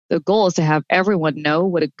The goal is to have everyone know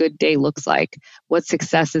what a good day looks like, what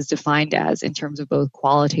success is defined as in terms of both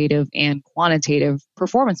qualitative and quantitative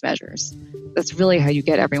performance measures. That's really how you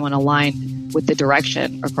get everyone aligned with the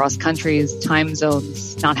direction across countries, time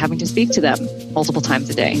zones, not having to speak to them multiple times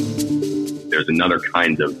a day. There's another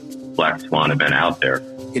kind of black swan event out there.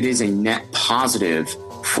 It is a net positive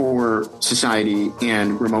for society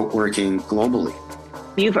and remote working globally.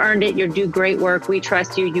 You've earned it. You do great work. We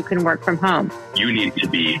trust you. You can work from home. You need to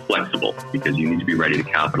be flexible because you need to be ready to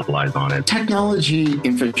capitalize on it. Technology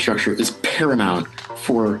infrastructure is paramount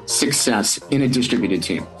for success in a distributed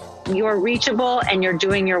team. You're reachable and you're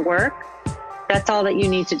doing your work. That's all that you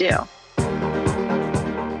need to do.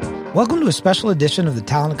 Welcome to a special edition of the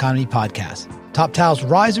Talent Economy Podcast, TopTal's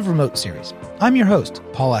Rise of Remote series. I'm your host,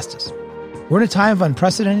 Paul Estes. We're in a time of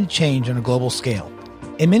unprecedented change on a global scale.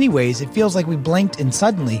 In many ways, it feels like we blinked and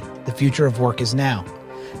suddenly the future of work is now.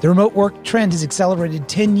 The remote work trend has accelerated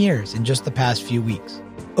 10 years in just the past few weeks.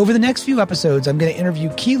 Over the next few episodes, I'm going to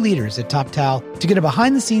interview key leaders at TopTal to get a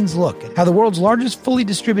behind-the-scenes look at how the world's largest fully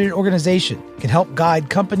distributed organization can help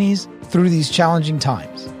guide companies through these challenging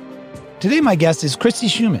times. Today, my guest is Christy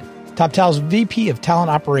Schumann, TopTal's VP of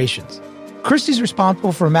Talent Operations. Christy's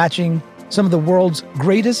responsible for matching some of the world's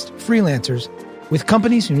greatest freelancers with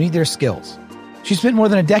companies who need their skills. She spent more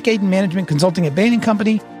than a decade in management consulting at Bain &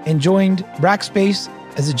 Company and joined Rackspace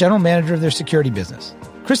as the general manager of their security business.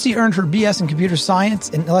 Christy earned her BS in computer science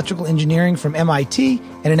and electrical engineering from MIT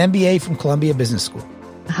and an MBA from Columbia Business School.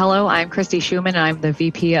 Hello, I'm Christy Schumann, and I'm the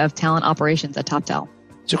VP of Talent Operations at TopTal.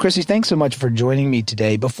 So Christy, thanks so much for joining me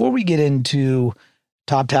today. Before we get into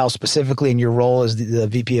TopTal specifically and your role as the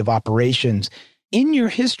VP of Operations, in your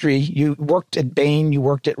history, you worked at Bain, you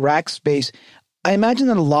worked at Rackspace. I imagine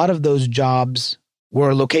that a lot of those jobs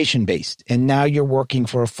were location-based, and now you're working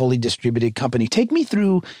for a fully distributed company. Take me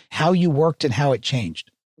through how you worked and how it changed.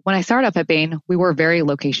 When I started up at Bain, we were very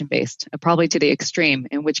location-based, probably to the extreme,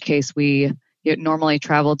 in which case we normally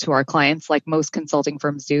traveled to our clients like most consulting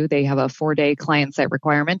firms do. They have a 4-day client site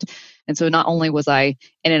requirement. And so not only was I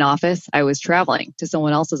in an office, I was traveling to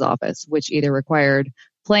someone else's office, which either required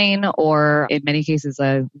plane or in many cases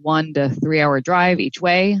a 1 to 3 hour drive each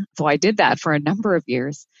way. So I did that for a number of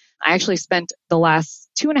years. I actually spent the last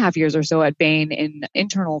 2.5 years or so at Bain in an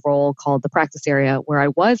internal role called the practice area where I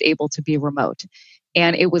was able to be remote,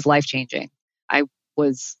 and it was life-changing. I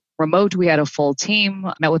was remote. We had a full team.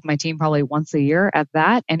 I met with my team probably once a year at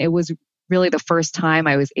that, and it was really the first time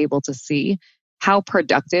I was able to see how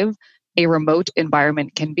productive a remote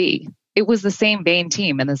environment can be. It was the same Bain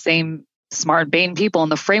team and the same smart Bain people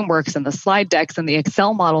and the frameworks and the slide decks and the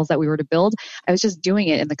Excel models that we were to build. I was just doing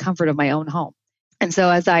it in the comfort of my own home. And so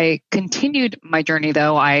as I continued my journey,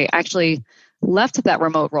 though, I actually left that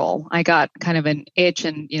remote role. I got kind of an itch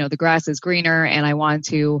and, the grass is greener and I wanted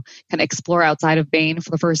to kind of explore outside of Bain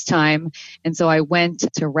for the first time. And so I went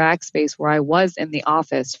to Rackspace where I was in the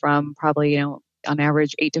office from probably, on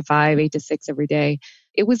average 8 to 5, 8 to 6 every day.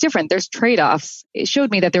 It was different. There's trade-offs. It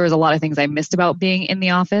showed me that there was a lot of things I missed about being in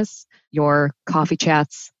the office. Your coffee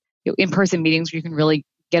chats, in-person meetings where you can really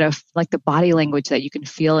get the body language that you can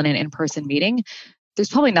feel in an in-person meeting. There's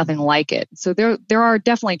probably nothing like it. So there are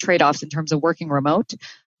definitely trade-offs in terms of working remote.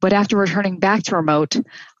 But after returning back to remote,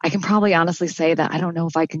 I can probably honestly say that I don't know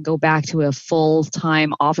if I can go back to a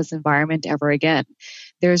full-time office environment ever again.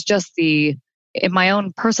 There's just in my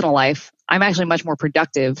own personal life, I'm actually much more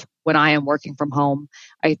productive when I am working from home.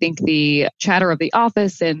 I think the chatter of the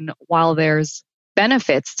office, and while there's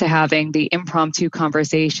benefits to having the impromptu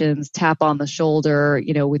conversations, tap on the shoulder,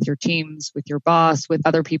 with your teams, with your boss, with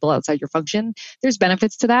other people outside your function, there's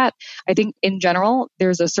benefits to that. I think in general,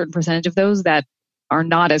 there's a certain percentage of those that are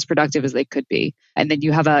not as productive as they could be. And then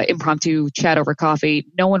you have an impromptu chat over coffee.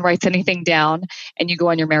 No one writes anything down and you go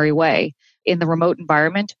on your merry way. In the remote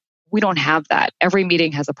environment, we don't have that. Every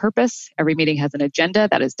meeting has a purpose. Every meeting has an agenda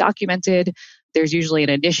that is documented. There's usually an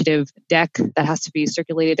initiative deck that has to be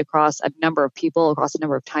circulated across a number of people, across a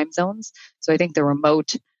number of time zones. So I think the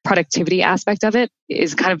remote productivity aspect of it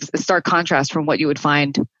is kind of a stark contrast from what you would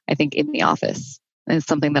find, I think, in the office. And it's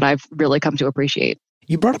something that I've really come to appreciate.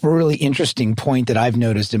 You brought up a really interesting point that I've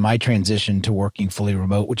noticed in my transition to working fully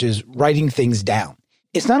remote, which is writing things down.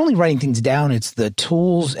 It's not only writing things down, it's the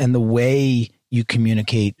tools and the way you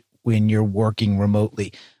communicate when you're working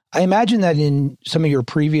remotely. I imagine that in some of your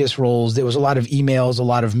previous roles, there was a lot of emails, a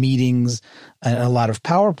lot of meetings, and a lot of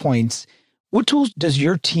PowerPoints. What tools does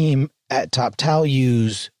your team at TopTal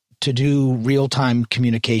use to do real-time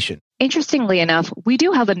communication? Interestingly enough, we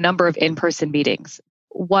do have a number of in-person meetings.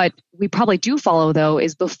 What we probably do follow, though,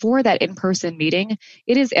 is before that in-person meeting,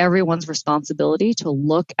 it is everyone's responsibility to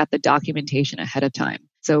look at the documentation ahead of time.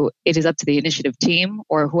 So it is up to the initiative team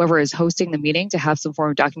or whoever is hosting the meeting to have some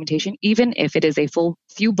form of documentation, even if it is a full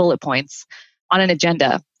few bullet points on an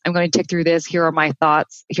agenda. I'm going to tick through this. Here are my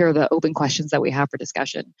thoughts. Here are the open questions that we have for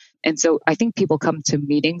discussion. And so I think people come to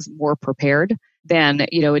meetings more prepared than,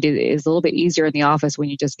 it is a little bit easier in the office when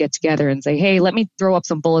you just get together and say, hey, let me throw up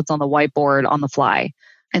some bullets on the whiteboard on the fly.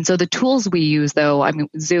 And so the tools we use, though,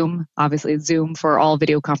 Zoom, obviously Zoom for all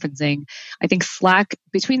video conferencing. I think Slack,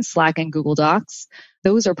 between Slack and Google Docs,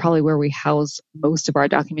 those are probably where we house most of our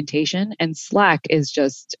documentation. And Slack is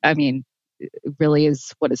just, it really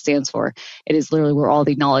is what it stands for. It is literally where all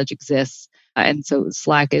the knowledge exists. And so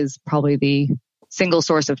Slack is probably the single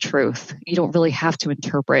source of truth. You don't really have to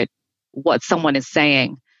interpret what someone is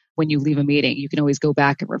saying when you leave a meeting. You can always go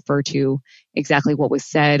back and refer to exactly what was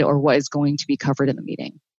said or what is going to be covered in the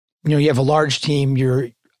meeting. You have a large team, you're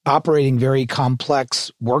operating very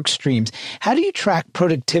complex work streams. How do you track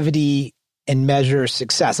productivity and measure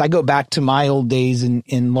success? I go back to my old days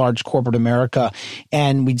in large corporate America,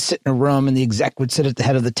 and we'd sit in a room and the exec would sit at the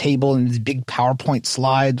head of the table and these big PowerPoint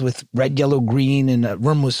slides with red, yellow, green, and the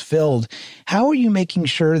room was filled. How are you making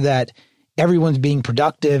sure that everyone's being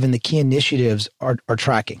productive and the key initiatives are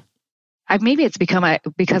tracking? Maybe it's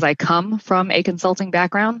because I come from a consulting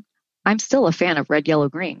background. I'm still a fan of red, yellow,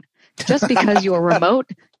 green. Just because you're remote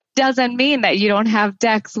doesn't mean that you don't have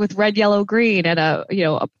decks with red, yellow, green and a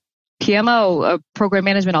PMO, a program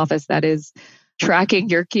management office that is tracking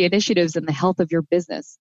your key initiatives and the health of your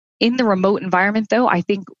business. In the remote environment, though, I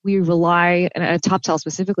think we rely, and at TopTal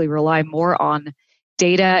specifically, rely more on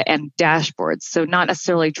data and dashboards. So not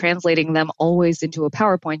necessarily translating them always into a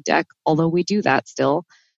PowerPoint deck, although we do that still,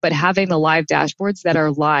 but having the live dashboards that are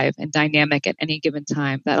live and dynamic at any given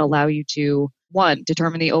time that allow you to, one,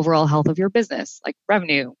 determine the overall health of your business, like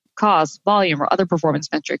revenue, cost, volume, or other performance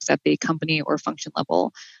metrics at the company or function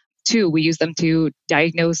level. Two, we use them to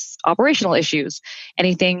diagnose operational issues.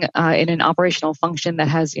 Anything in an operational function that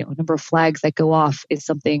has a number of flags that go off if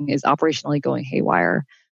something is operationally going haywire.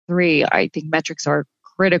 Three, I think metrics are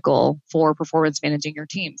critical for performance managing your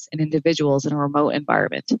teams and individuals in a remote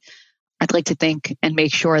environment. I'd like to think and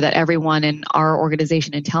make sure that everyone in our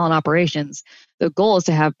organization in talent operations, the goal is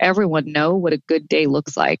to have everyone know what a good day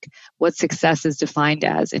looks like, what success is defined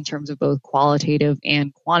as in terms of both qualitative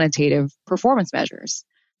and quantitative performance measures.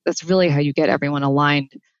 That's really how you get everyone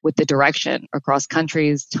aligned with the direction across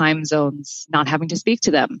countries, time zones, not having to speak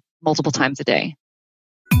to them multiple times a day.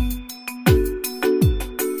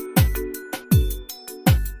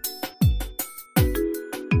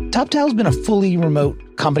 TopTal's been a fully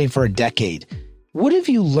remote company for a decade. What have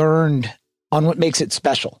you learned on what makes it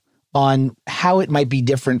special, on how it might be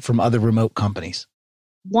different from other remote companies?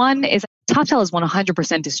 One is TopTal is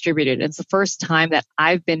 100% distributed. It's the first time that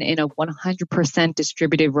I've been in a 100%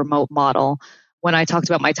 distributed remote model. When I talked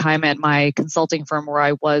about my time at my consulting firm where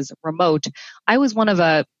I was remote, I was one of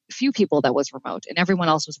a few people that was remote and everyone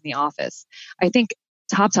else was in the office. I think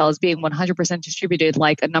TopTal is being 100% distributed,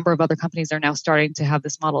 like a number of other companies are now starting to have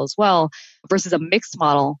this model as well, versus a mixed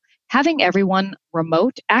model. Having everyone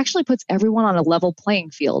remote actually puts everyone on a level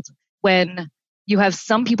playing field. When you have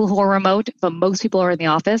some people who are remote, but most people are in the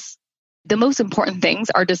office, the most important things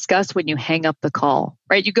are discussed when you hang up the call,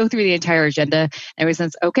 right? You go through the entire agenda and everybody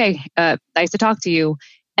says, okay, nice to talk to you.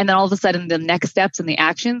 And then all of a sudden the next steps and the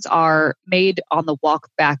actions are made on the walk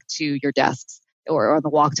back to your desks or on the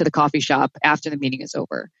walk to the coffee shop after the meeting is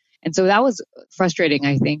over. And so that was frustrating,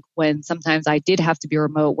 I think, when sometimes I did have to be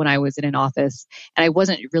remote when I was in an office and I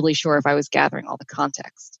wasn't really sure if I was gathering all the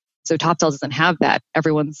context. So TopTal doesn't have that.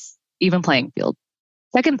 Everyone's even playing field.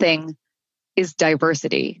 Second thing is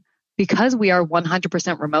diversity. Because we are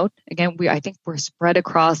 100% remote, again, I think we're spread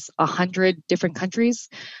across 100 different countries.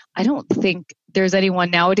 I don't think there's anyone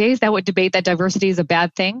nowadays that would debate that diversity is a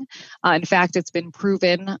bad thing. In fact, it's been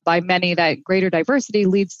proven by many that greater diversity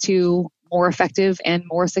leads to more effective and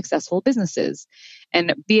more successful businesses.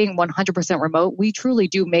 And being 100% remote, we truly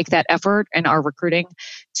do make that effort in our recruiting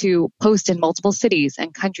to post in multiple cities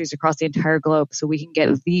and countries across the entire globe so we can get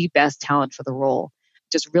the best talent for the role.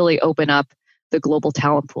 Just really open up the global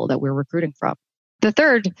talent pool that we're recruiting from. The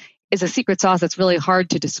third is a secret sauce that's really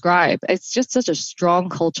hard to describe. It's just such a strong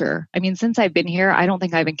culture. I mean, since I've been here, I don't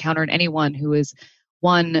think I've encountered anyone who is,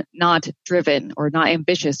 one, not driven or not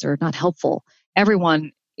ambitious or not helpful.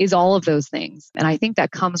 Everyone is all of those things. And I think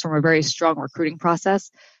that comes from a very strong recruiting process,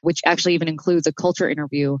 which actually even includes a culture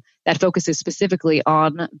interview that focuses specifically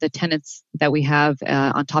on the tenets that we have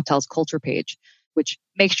on TopTal's culture page. which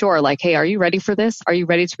makes sure like, hey, are you ready for this? Are you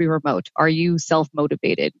ready to be remote? Are you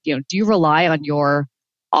self-motivated? Do you rely on your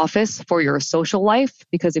office for your social life?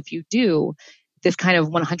 Because if you do, this kind of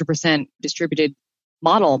 100% distributed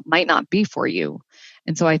model might not be for you.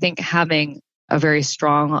 And so I think having a very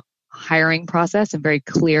strong hiring process and very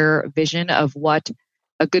clear vision of what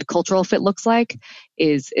a good cultural fit looks like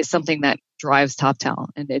is something that drives TopTal.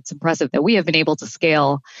 And it's impressive that we have been able to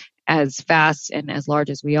scale as fast and as large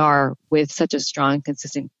as we are with such a strong,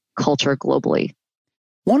 consistent culture globally.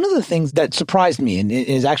 One of the things that surprised me and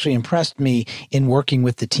has actually impressed me in working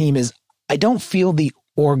with the team is I don't feel the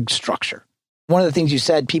org structure. One of the things you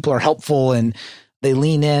said, people are helpful and they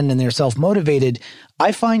lean in and they're self-motivated.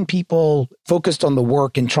 I find people focused on the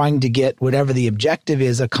work and trying to get whatever the objective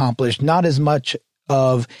is accomplished, not as much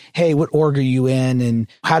of, hey, what org are you in and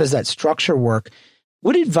how does that structure work?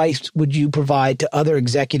 What advice would you provide to other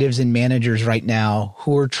executives and managers right now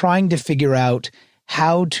who are trying to figure out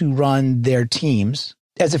how to run their teams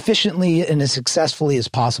as efficiently and as successfully as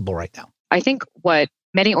possible right now? I think what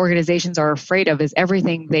many organizations are afraid of is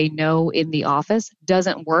everything they know in the office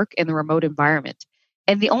doesn't work in the remote environment.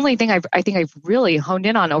 And the only thing I think I've really honed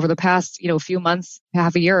in on over the past, few months,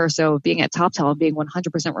 half a year or so of being at TopTal and being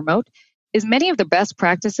 100% remote is many of the best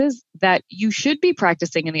practices that you should be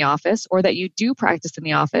practicing in the office or that you do practice in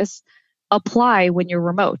the office apply when you're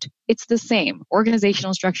remote. It's the same.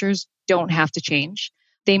 Organizational structures don't have to change.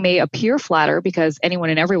 They may appear flatter because anyone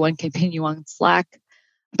and everyone can pin you on Slack,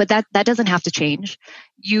 but that doesn't have to change.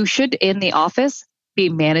 You should, in the office, be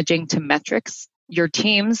managing to metrics. Your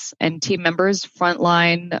teams and team members,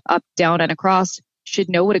 frontline, up, down, and across, should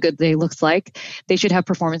know what a good day looks like. They should have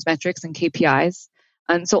performance metrics and KPIs.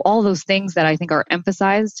 And so all those things that I think are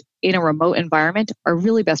emphasized in a remote environment are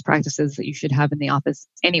really best practices that you should have in the office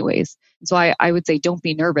anyways. So I would say don't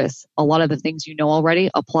be nervous. A lot of the things you know already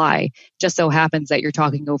apply. Just so happens that you're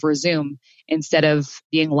talking over Zoom instead of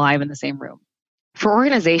being live in the same room. For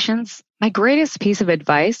organizations, my greatest piece of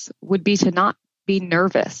advice would be to not be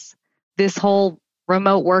nervous. This whole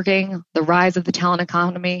remote working, the rise of the talent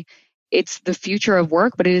economy, it's the future of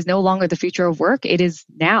work, but it is no longer the future of work. It is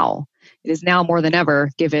now. It is now more than ever,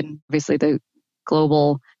 given obviously the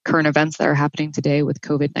global current events that are happening today with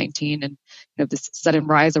COVID-19 and this sudden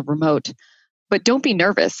rise of remote. But don't be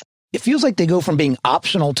nervous. It feels like they go from being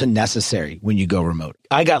optional to necessary when you go remote.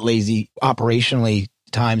 I got lazy operationally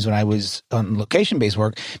times when I was on location-based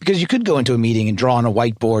work because you could go into a meeting and draw on a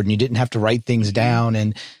whiteboard and you didn't have to write things down.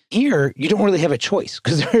 And here, you don't really have a choice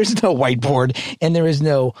because there is no whiteboard and there is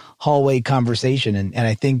no hallway conversation. And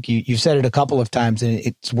I think you've said it a couple of times, and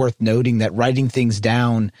it's worth noting that writing things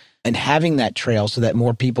down and having that trail so that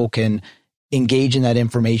more people can engage in that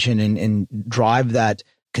information and drive that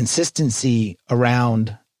consistency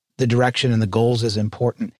around the direction and the goals is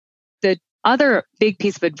important. The other big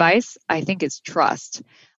piece of advice, I think, is trust.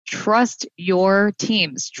 Trust your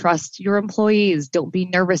teams, trust your employees. Don't be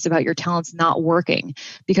nervous about your talents not working,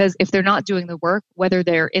 because if they're not doing the work, whether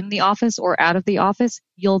they're in the office or out of the office,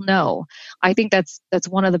 you'll know. I think that's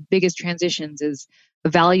one of the biggest transitions is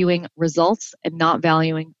valuing results and not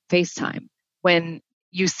valuing face time. When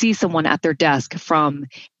you see someone at their desk from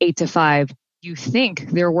 8 to 5, you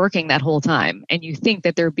think they're working that whole time and you think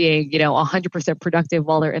that they're being, 100% productive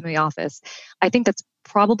while they're in the office. I think that's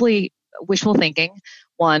probably wishful thinking,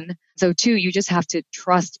 one. So two, you just have to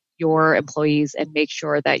trust your employees and make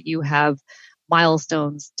sure that you have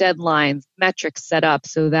milestones, deadlines, metrics set up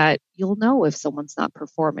so that you'll know if someone's not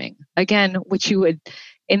performing. Again, which you would,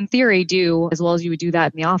 in theory, do as well as you would do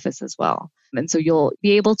that in the office as well. And so you'll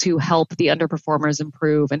be able to help the underperformers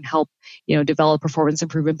improve and help, develop performance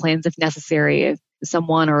improvement plans if necessary, if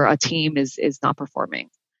someone or a team is not performing.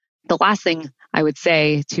 The last thing I would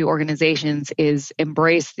say to organizations is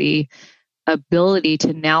embrace the ability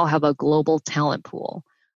to now have a global talent pool.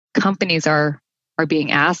 Companies are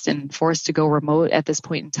being asked and forced to go remote at this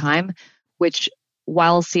point in time, which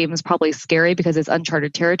while seems probably scary because it's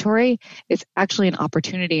uncharted territory, it's actually an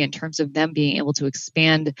opportunity in terms of them being able to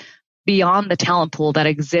expand beyond the talent pool that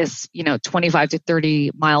exists, 25 to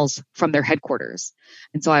 30 miles from their headquarters.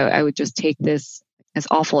 And so I would just take this, as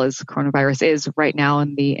awful as coronavirus is right now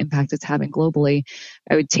and the impact it's having globally,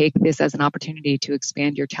 I would take this as an opportunity to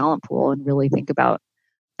expand your talent pool and really think about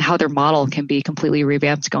how their model can be completely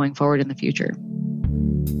revamped going forward in the future.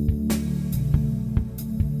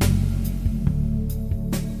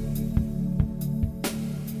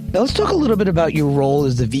 Now let's talk a little bit about your role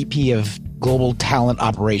as the VP of Global Talent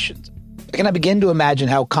Operations. Can I begin to imagine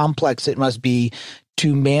how complex it must be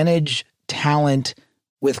to manage talent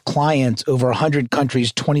with clients over 100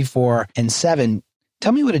 countries 24/7?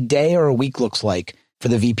 Tell me what a day or a week looks like for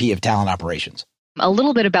the VP of Talent Operations. A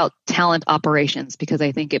little bit about talent operations, because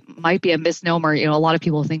I think it might be a misnomer. A lot of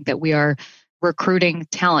people think that we are recruiting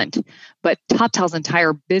talent, but TopTal's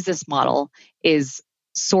entire business model is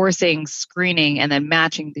sourcing, screening, and then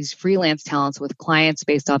matching these freelance talents with clients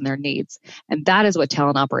based on their needs. And that is what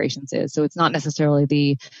talent operations is. So it's not necessarily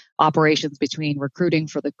the operations between recruiting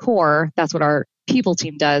for the core. That's what our people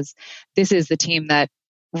team does. This is the team that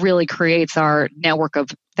really creates our network of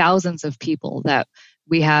thousands of people that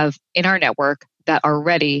we have in our network that are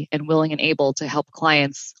ready and willing and able to help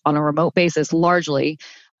clients on a remote basis, largely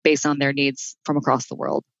based on their needs from across the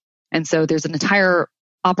world. And so there's an entire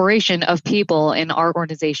operation of people in our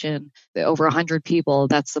organization, over 100 people,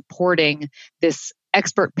 that's supporting this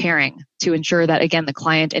expert pairing to ensure that, again, the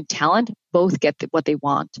client and talent both get what they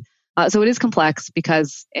want. So it is complex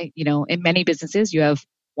because, in many businesses, you have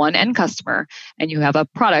one end customer and you have a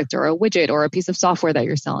product or a widget or a piece of software that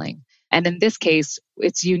you're selling. And in this case,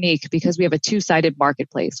 it's unique because we have a two-sided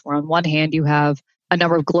marketplace where on one hand, you have a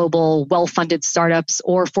number of global, well-funded startups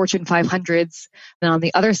or Fortune 500s. And on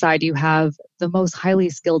the other side, you have the most highly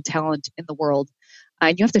skilled talent in the world.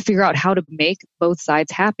 And you have to figure out how to make both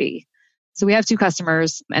sides happy. So we have two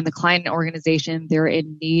customers, and the client organization, they're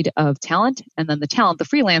in need of talent. And then the talent, the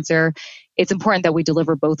freelancer, it's important that we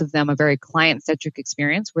deliver both of them a very client-centric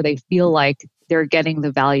experience where they feel like they're getting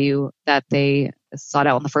the value that they sought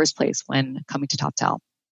out in the first place when coming to TopTal.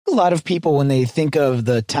 A lot of people, when they think of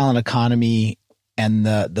the talent economy and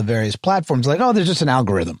the various platforms, like, oh, there's just an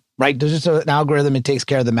algorithm, right? There's just an algorithm. It takes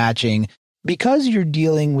care of the matching. Because you're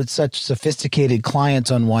dealing with such sophisticated clients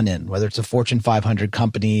on one end, whether it's a Fortune 500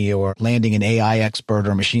 company or landing an AI expert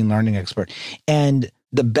or machine learning expert, and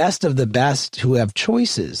the best of the best who have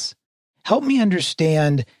choices, help me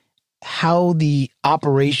understand how the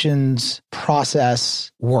operations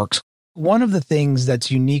process works. One of the things that's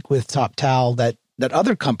unique with TopTal that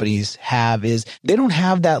other companies have is they don't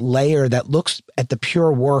have that layer that looks at the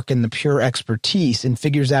pure work and the pure expertise and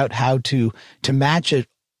figures out how to match it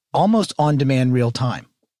almost on demand, real time.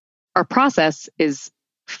 Our process is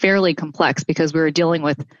fairly complex because we're dealing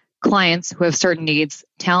with clients who have certain needs,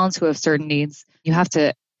 talents who have certain needs. You have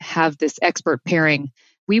to have this expert pairing.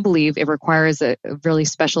 We believe it requires a really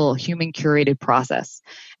special human curated process.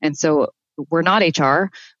 And so we're not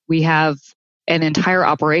HR. We have an entire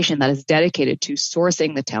operation that is dedicated to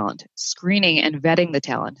sourcing the talent, screening and vetting the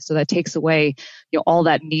talent. So that takes away, all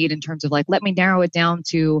that need in terms of let me narrow it down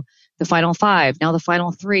to the final 5, now the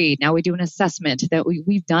final 3. Now we do an assessment that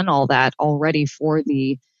we've done all that already for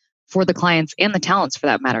the clients and the talents for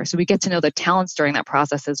that matter. So we get to know the talents during that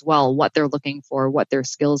process as well, what they're looking for, what their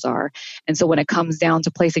skills are. And so when it comes down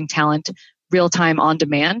to placing talent real time on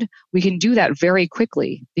demand, we can do that very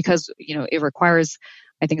quickly because, it requires,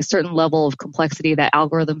 I think, a certain level of complexity that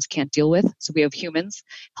algorithms can't deal with. So we have humans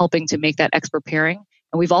helping to make that expert pairing.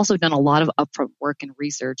 And we've also done a lot of upfront work and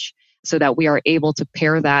research so that we are able to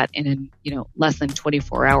pair that in a less than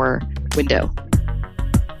 24-hour window.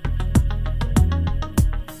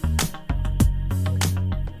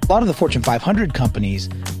 A lot of the Fortune 500 companies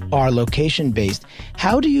are location-based.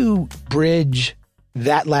 How do you bridge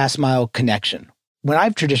that last mile connection? When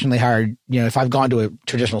I've traditionally hired, if I've gone to a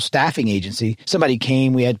traditional staffing agency, somebody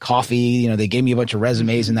came, we had coffee, they gave me a bunch of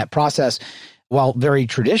resumes, and that process, while very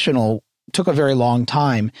traditional, took a very long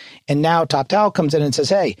time. And now TopTal comes in and says,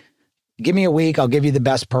 hey, give me a week, I'll give you the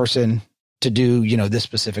best person to do, this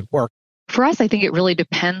specific work. For us, I think it really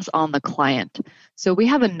depends on the client. So we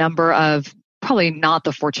have a number of, probably not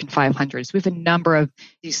the Fortune 500s. We have a number of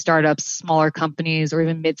these startups, smaller companies, or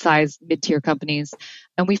even mid-tier companies.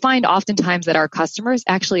 And we find oftentimes that our customers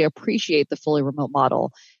actually appreciate the fully remote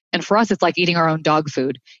model. And for us, it's like eating our own dog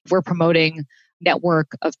food. If we're promoting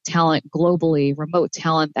network of talent globally, remote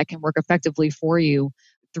talent that can work effectively for you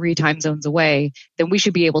 3 time zones away, then we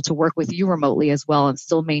should be able to work with you remotely as well and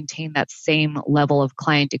still maintain that same level of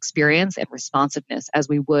client experience and responsiveness as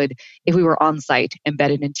we would if we were on site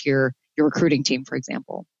embedded into your recruiting team, for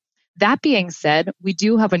example. That being said, we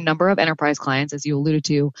do have a number of enterprise clients, as you alluded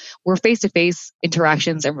to, where face-to-face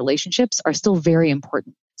interactions and relationships are still very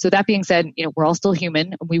important. So that being said, we're all still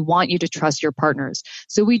human and we want you to trust your partners.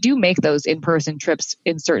 So we do make those in-person trips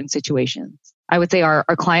in certain situations. I would say our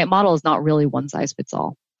client model is not really one size fits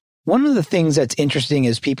all. One of the things that's interesting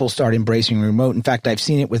as people start embracing remote, in fact, I've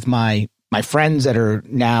seen it with my friends that are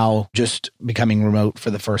now just becoming remote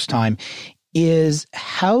for the first time, is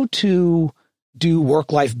how to do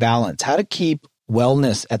work-life balance, how to keep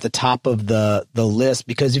wellness at the top of the list.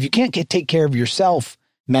 Because if you can't take care of yourself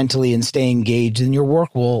mentally and stay engaged, then your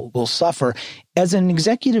work will suffer. As an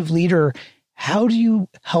executive leader, how do you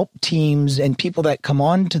help teams and people that come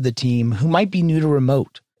on to the team who might be new to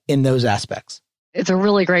remote in those aspects? It's a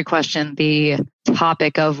really great question, the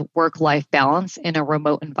topic of work-life balance in a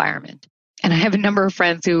remote environment. And I have a number of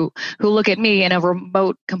friends who look at me in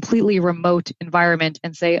a completely remote environment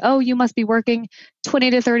and say, oh, you must be working 20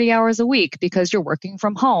 to 30 hours a week because you're working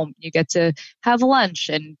from home. You get to have lunch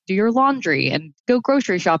and do your laundry and go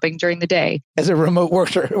grocery shopping during the day. As a remote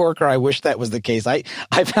worker, I wish that was the case. I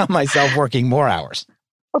found myself working more hours.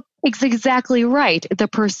 It's exactly right. The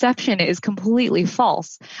perception is completely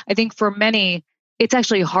false. I think for many, it's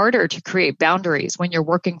actually harder to create boundaries when you're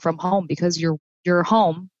working from home because your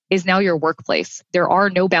home is now your workplace. There are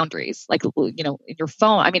no boundaries. Like, in your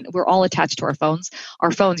phone, I mean, we're all attached to our phones.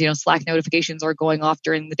 Our phones, Slack notifications are going off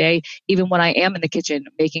during the day, even when I am in the kitchen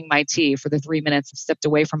making my tea for the 3 minutes I've stepped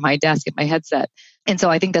away from my desk and my headset. And so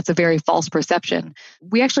I think that's a very false perception.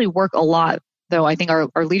 We actually work a lot, though. I think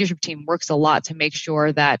our leadership team works a lot to make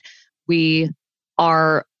sure that we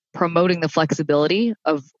are promoting the flexibility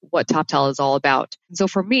of what TopTal is all about. And so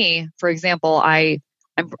for me, for example, I'm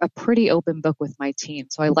a pretty open book with my team.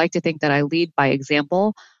 So I like to think that I lead by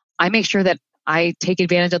example. I make sure that I take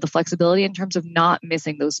advantage of the flexibility in terms of not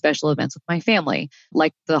missing those special events with my family,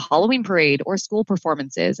 like the Halloween parade or school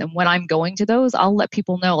performances. And when I'm going to those, I'll let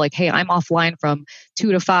people know, like, hey, I'm offline from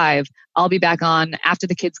 2 to 5. I'll be back on after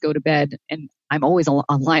the kids go to bed. And I'm always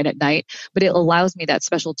online at night, but it allows me that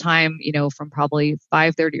special time, from probably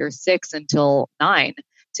 5:30 or 6 until 9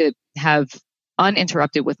 to have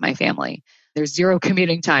uninterrupted with my family. There's zero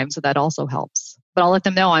commuting time, so that also helps. But I'll let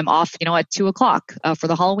them know I'm off, at 2 o'clock for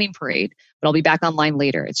the Halloween parade, but I'll be back online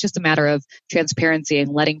later. It's just a matter of transparency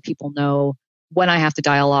and letting people know when I have to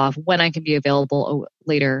dial off, when I can be available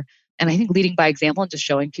later. And I think leading by example and just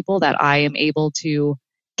showing people that I am able to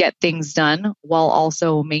get things done while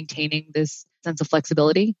also maintaining this sense of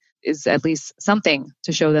flexibility is at least something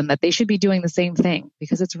to show them that they should be doing the same thing,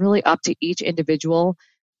 because it's really up to each individual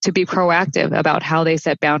to be proactive about how they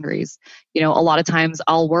set boundaries. A lot of times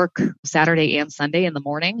I'll work Saturday and Sunday in the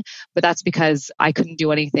morning, but that's because I couldn't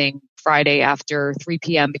do anything Friday after 3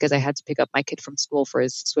 p.m. because I had to pick up my kid from school for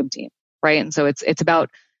his swim team, right? And so it's about,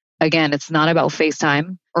 again, it's not about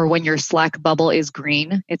FaceTime or when your Slack bubble is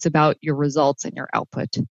green. It's about your results and your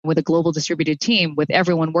output. With a global distributed team, with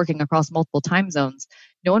everyone working across multiple time zones,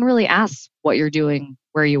 no one really asks what you're doing,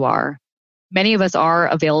 where you are. Many of us are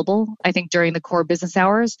available, I think, during the core business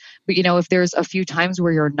hours. But, if there's a few times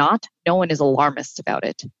where you're not, no one is alarmist about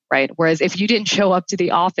it, right? Whereas if you didn't show up to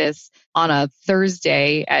the office on a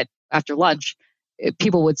Thursday after lunch,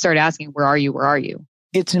 people would start asking, where are you? Where are you?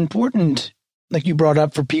 It's important, like you brought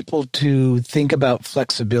up, for people to think about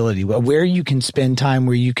flexibility, where you can spend time,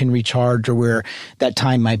 where you can recharge, or where that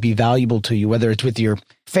time might be valuable to you, whether it's with your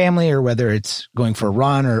family or whether it's going for a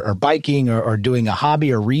run or biking or doing a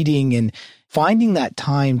hobby or reading. And finding that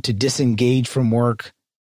time to disengage from work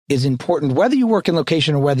is important, whether you work in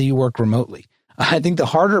location or whether you work remotely. I think the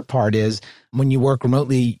harder part is when you work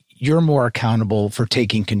remotely, you're more accountable for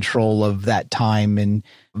taking control of that time and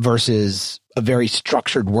versus a very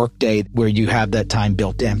structured workday where you have that time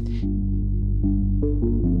built in.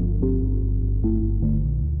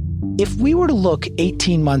 If we were to look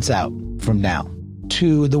 18 months out from now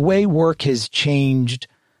to the way work has changed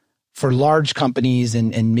for large companies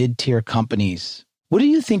and mid-tier companies, what do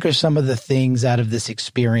you think are some of the things out of this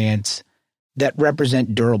experience that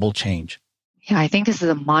represent durable change? Yeah, I think this is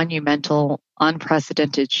a monumental,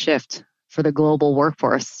 unprecedented shift for the global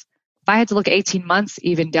workforce. If I had to look 18 months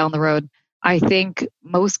even down the road, I think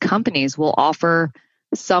most companies will offer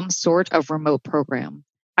some sort of remote program.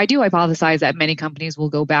 I do hypothesize that many companies will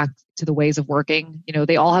go back to the ways of working.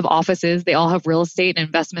 They all have offices, they all have real estate and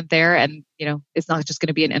investment there, and it's not just going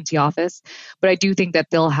to be an empty office. But I do think that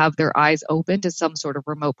they'll have their eyes open to some sort of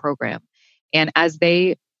remote program. And as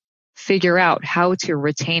they figure out how to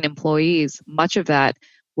retain employees, much of that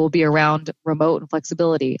will be around remote and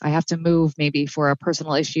flexibility. I have to move maybe for a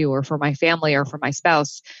personal issue or for my family or for my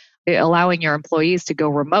spouse. Allowing your employees to go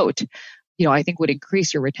remote, I think would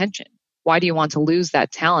increase your retention. Why do you want to lose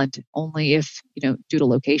that talent only if, due to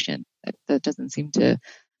location? That doesn't seem to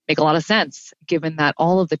make a lot of sense, given that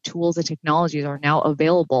all of the tools and technologies are now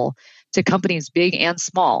available to companies big and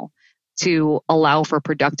small to allow for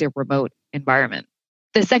productive remote environment.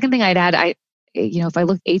 The second thing I'd add, if I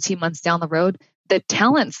look 18 months down the road, the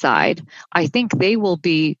talent side, I think they will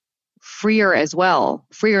be freer as well,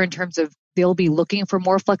 freer in terms of they'll be looking for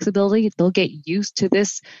more flexibility. They'll get used to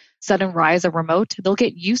this sudden rise of remote. They'll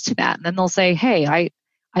get used to that. And then they'll say, hey,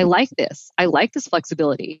 I like this. I like this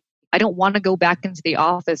flexibility. I don't want to go back into the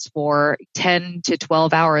office for 10 to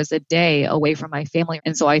 12 hours a day away from my family.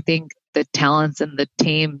 And so I think the talents and the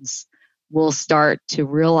teams will start to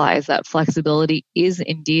realize that flexibility is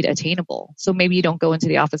indeed attainable. So maybe you don't go into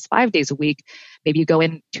the office 5 days a week. Maybe you go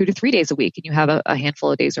in 2 to 3 days a week and you have a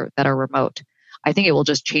handful of days that are remote. I think it will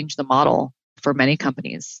just change the model for many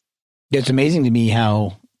companies. It's amazing to me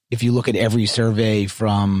how, if you look at every survey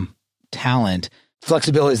from talent,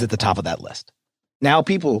 flexibility is at the top of that list. Now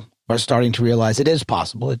people are starting to realize it is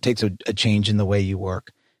possible. It takes a change in the way you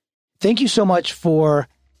work. Thank you so much for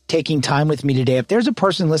taking time with me today. If there's a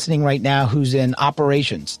person listening right now who's in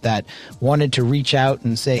operations that wanted to reach out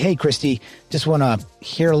and say, hey, Christy, just want to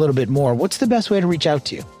hear a little bit more, what's the best way to reach out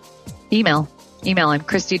to you? Email. I'm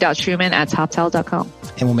Christy.Schumann@toptal.com.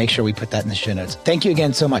 And we'll make sure we put that in the show notes. Thank you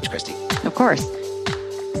again so much, Christy. Of course.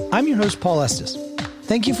 I'm your host, Paul Estes.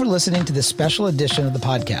 Thank you for listening to this special edition of the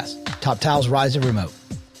podcast, TopTal's Rise of Remote.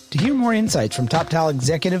 To hear more insights from TopTal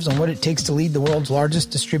executives on what it takes to lead the world's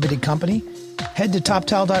largest distributed company, head to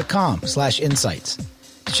toptal.com/insights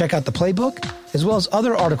to check out the playbook, as well as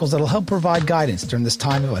other articles that'll help provide guidance during this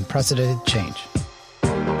time of unprecedented change.